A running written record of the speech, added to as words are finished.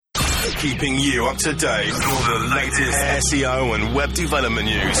Keeping you up to date with all the latest SEO and web development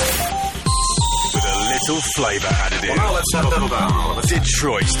news. With a little flavour added in. Well, now let's have a little bit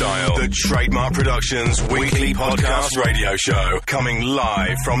Detroit Style. The Trademark Productions weekly podcast radio show. Coming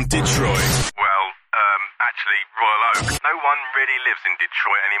live from Detroit. Well, actually, Royal Oak. No one really lives in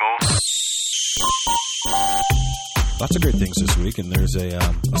Detroit anymore. Lots of great things this week, and there's a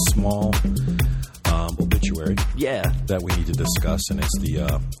small obituary that we need to discuss, and it's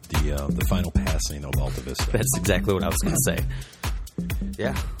the final passing of Alta Vista. That's exactly what I was going to say.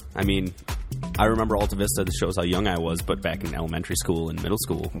 Yeah. I mean, I remember Alta Vista. This shows how young I was, but back in elementary school and middle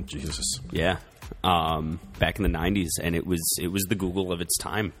school. Oh, Jesus. Yeah. Back in the 90s, and it was the Google of its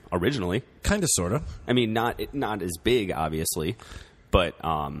time originally. Kind of, sort of. I mean, not as big, obviously, but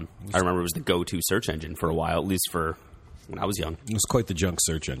I remember it was the go-to search engine for a while, at least for when I was young. It was quite the junk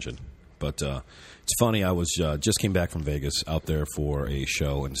search engine. But it's funny, I was just came back from Vegas, out there for a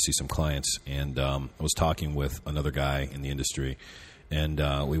show and to see some clients, and I was talking with another guy in the industry, and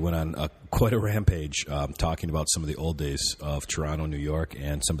we went on quite a rampage talking about some of the old days of Toronto, New York,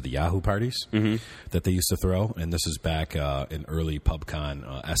 and some of the Yahoo parties that they used to throw. And this is back in early PubCon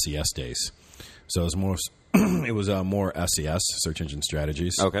SES days. So it was more SES, Search Engine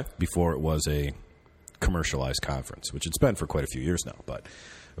Strategies, before it was a commercialized conference, which it's been for quite a few years now. But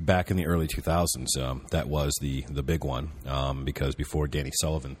back in the early 2000s, that was the big one, because before Danny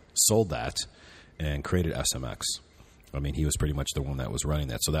Sullivan sold that and created SMX, I mean, he was pretty much the one that was running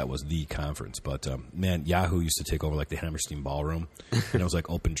that. So that was the conference. But, man, Yahoo used to take over, like, the Hammerstein Ballroom. And it was, like,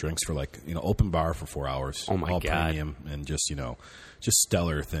 open drinks for, like, open bar for 4 hours. Oh, my all God. Premium and just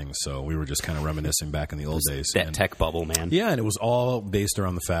stellar things. So we were just kind of reminiscing back in the old days. That tech bubble, man. Yeah, and it was all based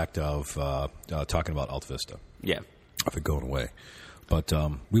around the fact of talking about Alta Vista. Yeah. Of it going away. But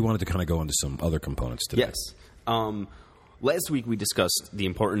we wanted to kind of go into some other components today. Yes. Last week we discussed the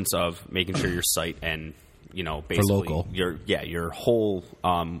importance of making sure your site and basically for local. your whole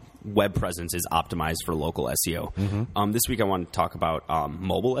web presence is optimized for local SEO. This week I want to talk about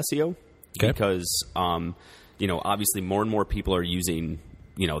mobile SEO because obviously more and more people are using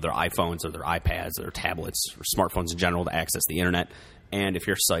their iPhones or their iPads or their tablets or smartphones in general to access the internet. And if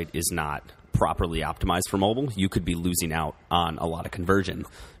your site is not properly optimized for mobile, you could be losing out on a lot of conversion,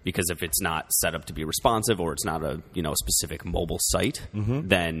 because if it's not set up to be responsive or it's not a specific mobile site,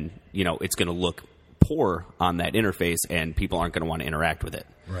 then it's going to look poor on that interface and people aren't going to want to interact with it.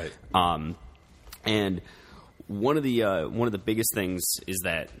 Right. And one of the biggest things is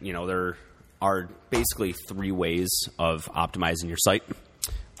that there are basically 3 ways of optimizing your site.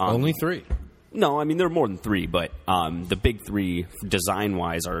 Only 3? No, I mean, there are more than 3, but the big 3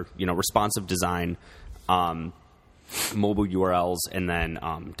 design-wise are, responsive design, mobile URLs, and then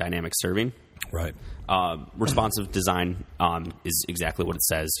dynamic serving. Right. Responsive design is exactly what it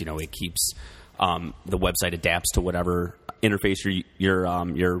says. It keeps the website adapts to whatever interface you're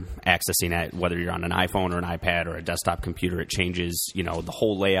accessing at, whether you're on an iPhone or an iPad or a desktop computer. It changes, the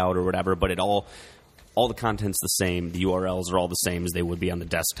whole layout or whatever, but all the content's the same. The URLs are all the same as they would be on the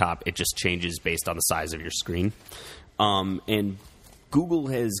desktop. It just changes based on the size of your screen. And Google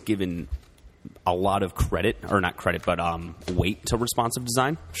has given a lot of weight to responsive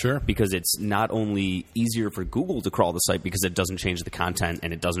design. Sure. Because it's not only easier for Google to crawl the site because it doesn't change the content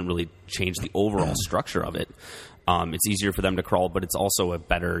and it doesn't really change the overall structure of it. It's easier for them to crawl, but it's also a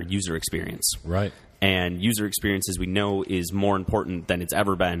better user experience. Right. And user experience, as we know, is more important than it's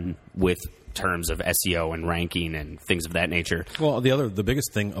ever been with terms of SEO and ranking and things of that nature. Well, the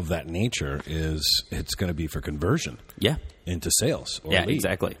biggest thing of that nature is it's going to be for conversion. Yeah. Into sales or yeah, lead.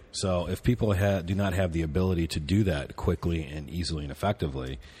 Exactly. So if people do not have the ability to do that quickly and easily and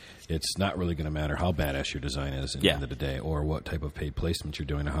effectively, it's not really going to matter how badass your design is at the end of the day, or what type of paid placement you're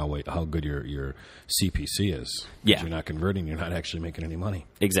doing, or how good your CPC is. Yeah. If you're not converting, you're not actually making any money.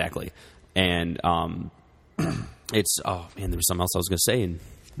 Exactly. And it's there was something else I was going to say, and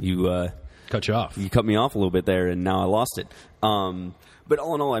you cut you off. You cut me off a little bit there, and now I lost it. But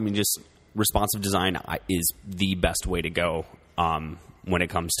all in all, I mean, just responsive design is the best way to go when it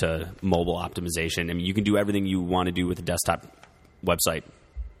comes to mobile optimization. I mean, you can do everything you want to do with a desktop website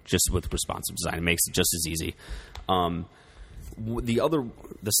just with responsive design. It makes it just as easy. The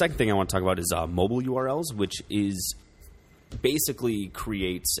second thing I want to talk about is mobile URLs, which is basically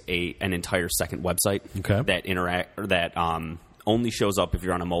creates an entire second website that only shows up if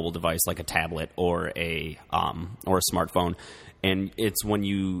you're on a mobile device like a tablet or a smartphone. And it's when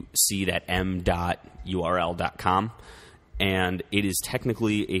you see that m.url.com, and it is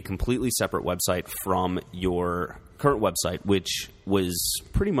technically a completely separate website from your current website, which was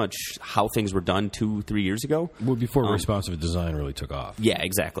pretty much how things were done 2-3 years ago. Well, before responsive design really took off. Yeah,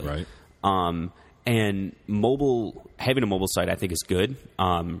 exactly. Right. And having a mobile site, I think, is good.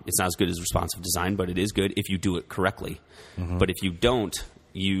 It's not as good as responsive design, but it is good if you do it correctly. Mm-hmm. But if you don't,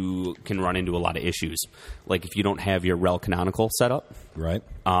 you can run into a lot of issues. Like if you don't have your rel canonical set up, right?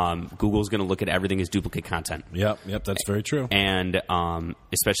 Google's going to look at everything as duplicate content. Yep, that's very true. And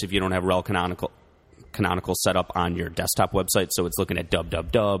especially if you don't have rel canonical set up on your desktop website, so it's looking at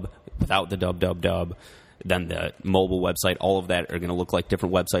www without the www. Then the mobile website, all of that are going to look like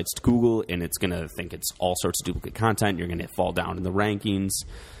different websites to Google, and it's going to think it's all sorts of duplicate content. You're going to fall down in the rankings.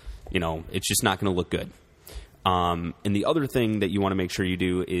 It's just not going to look good. And the other thing that you want to make sure you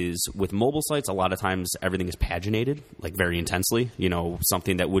do is with mobile sites, a lot of times everything is paginated, like very intensely.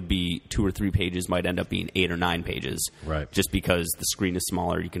 Something that would be 2 or 3 pages might end up being 8 or 9 pages. Right. Just because the screen is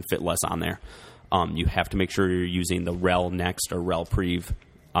smaller, you can fit less on there. You have to make sure you're using the rel next or rel prev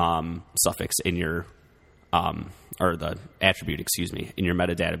suffix in your or the attribute, in your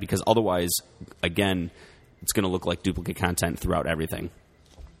metadata, because otherwise, again, it's going to look like duplicate content throughout everything.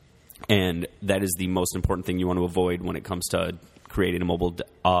 And that is the most important thing you want to avoid when it comes to creating a mobile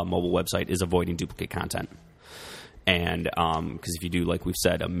website, is avoiding duplicate content. And because if you do, like we've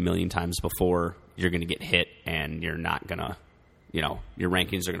said a million times before, you're going to get hit, and you're not going to, your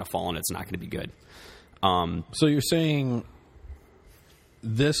rankings are going to fall, and it's not going to be good. So you're saying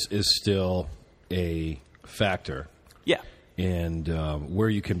this is still a factor, yeah, and where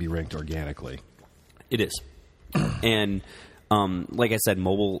you can be ranked organically. It is, and like I said, a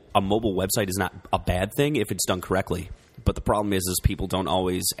mobile website is not a bad thing if it's done correctly. But the problem is people don't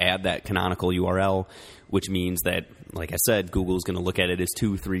always add that canonical URL, which means that, like I said, Google's going to look at it as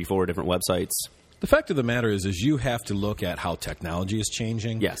 2, 3, 4 different websites. The fact of the matter is you have to look at how technology is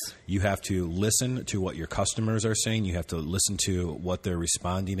changing. Yes. You have to listen to what your customers are saying. You have to listen to what they're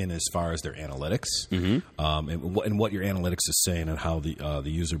responding in as far as their analytics, and what your analytics is saying, and how the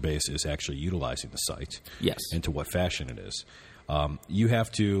user base is actually utilizing the site. Yes. And to what fashion it is. You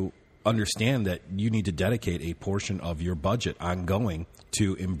have to understand that you need to dedicate a portion of your budget ongoing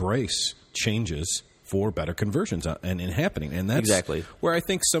to embrace changes for better conversions and happening. And that's exactly where I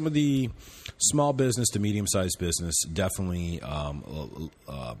think some of the small business to medium-sized business definitely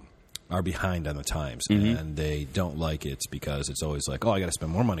are behind on the times. Mm-hmm. And they don't like it because it's always like, I got to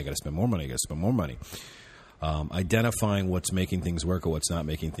spend more money, identifying what's making things work or what's not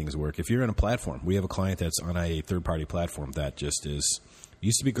making things work. If you're in a platform, we have a client that's on a third-party platform that just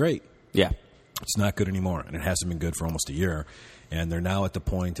used to be great. Yeah. It's not good anymore, and it hasn't been good for almost a year. And they're now at the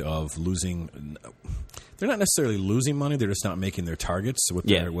point of losing. They're not necessarily losing money; they're just not making their targets what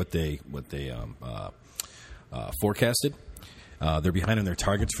they forecasted. They're behind on their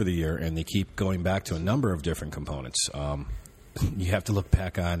targets for the year, and they keep going back to a number of different components. You have to look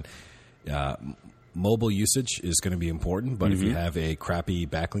back on mobile usage is going to be important, but if you have a crappy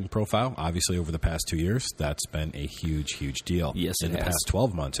backlink profile, obviously over the past 2 years, that's been a huge, huge deal. Yes, in the past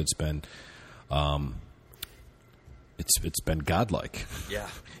 12 months, it's been. It's been godlike,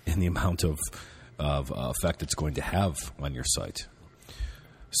 in the amount of effect it's going to have on your site.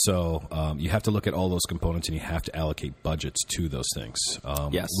 So you have to look at all those components, and you have to allocate budgets to those things.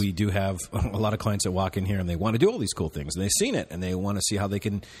 Yes. We do have a lot of clients that walk in here, and they want to do all these cool things, and they've seen it, and they want to see how they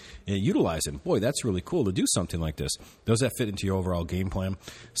can utilize it. Boy, that's really cool to do something like this. Does that fit into your overall game plan?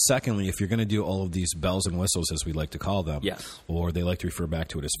 Secondly, if you're going to do all of these bells and whistles, as we like to call them, or they like to refer back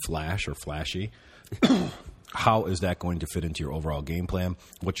to it as flash or flashy, how is that going to fit into your overall game plan?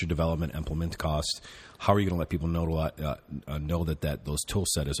 What's your development implement cost? How are you going to let people know that those tool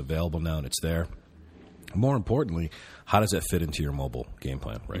set is available now and it's there? More importantly, how does that fit into your mobile game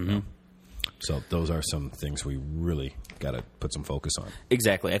plan right now? So those are some things we really got to put some focus on.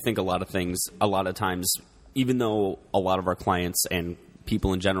 Exactly. I think a lot of times, even though a lot of our clients and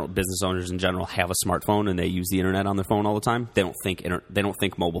people in general, business owners in general, have a smartphone and they use the internet on their phone all the time, they don't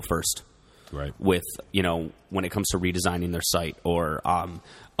think mobile first. Right. With, when it comes to redesigning their site or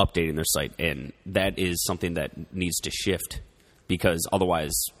updating their site. And that is something that needs to shift, because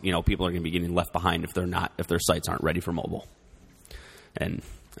otherwise, people are going to be getting left behind if their sites aren't ready for mobile. And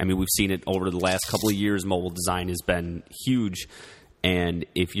I mean, we've seen it over the last couple of years. Mobile design has been huge. And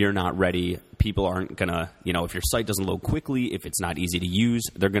if you're not ready, people aren't going to, if your site doesn't load quickly, if it's not easy to use,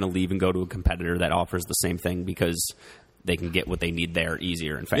 they're going to leave and go to a competitor that offers the same thing, because they can get what they need there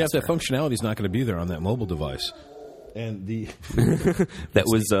easier and faster. Yeah, if that functionality is not going to be there on that mobile device. And that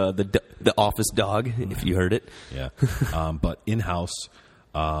was the office dog, if you heard it. Yeah. But in-house,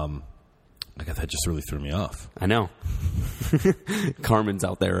 that just really threw me off. I know. Carmen's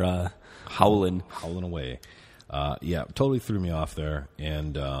out there howling. Howling away. totally threw me off there,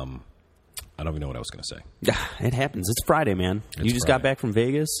 and I don't even know what I was going to say. It happens. It's Friday, man. You just got back from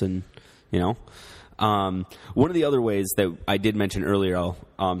Vegas, and, you know. One of the other ways that I did mention earlier, I'll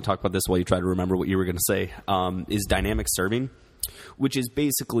talk about this while you try to remember what you were going to say, is dynamic serving, which is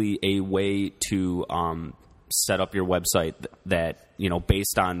basically a way to set up your website that, you know,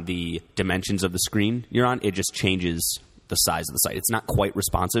 based on the dimensions of the screen you're on, it just changes the size of the site. It's not quite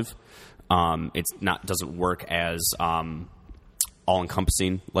responsive. Doesn't work as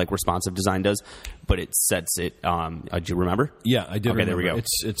all-encompassing like responsive design does, but it sets it. Do you remember? Yeah, I did. Okay, remember. there we go.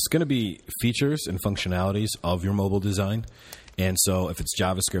 It's going to be features and functionalities of your mobile design. And so if it's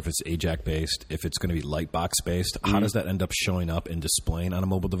JavaScript, if it's AJAX-based, if it's going to be Lightbox-based, how does that end up showing up and displaying on a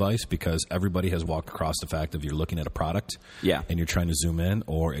mobile device? Because everybody has walked across the fact of you're looking at a product and you're trying to zoom in,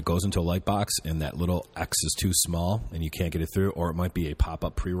 or it goes into a Lightbox and that little X is too small and you can't get it through, or it might be a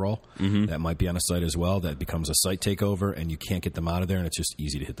pop-up pre-roll that might be on a site as well that becomes a site takeover and you can't get them out of there, and it's just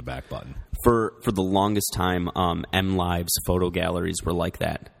easy to hit the back button. For the longest time, MLive's photo galleries were like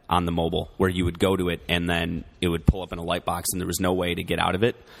that on the mobile, where you would go to it and then it would pull up in a Lightbox and there was no way to get out of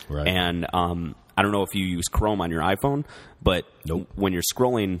it. Right. And I don't know if you use Chrome on your iPhone, but when you're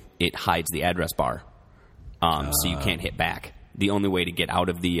scrolling, it hides the address bar, so you can't hit back. The only way to get out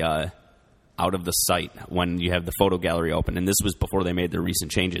of the site when you have the photo gallery open, and this was before they made their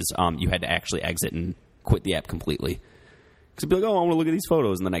recent changes, you had to actually exit and quit the app completely. Because it'd be like, oh, I want to look at these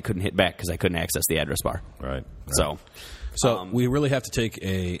photos, and then I couldn't hit back because I couldn't access the address bar. Right. So we really have to take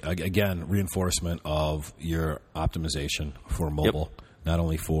again, reinforcement of your optimization for mobile, not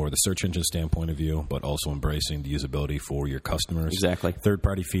only for the search engine standpoint of view, but also embracing the usability for your customers. Exactly.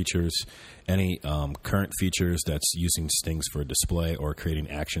 Third-party features, any current features that's using stings for a display or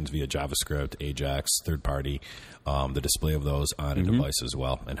creating actions via JavaScript, AJAX, third-party, the display of those on a device as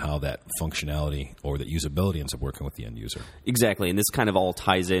well, and how that functionality or that usability ends up working with the end user. Exactly, and this kind of all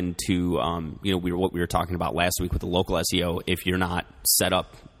ties into what we were talking about last week with the local SEO. If you're not set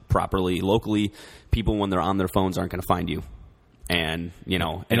up properly locally, people when they're on their phones aren't going to find you. And, you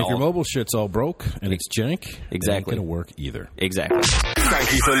know... And if your mobile shit's all broke and it's jank, exactly, it ain't going to work either. Exactly.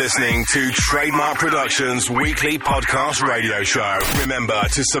 Thank you for listening to Trademark Productions' weekly podcast radio show. Remember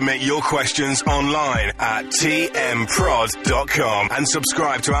to submit your questions online at tmprod.com and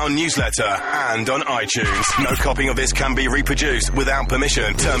subscribe to our newsletter and on iTunes. No copying of this can be reproduced without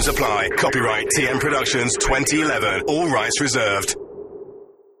permission. Terms apply. Copyright TM Productions 2011. All rights reserved.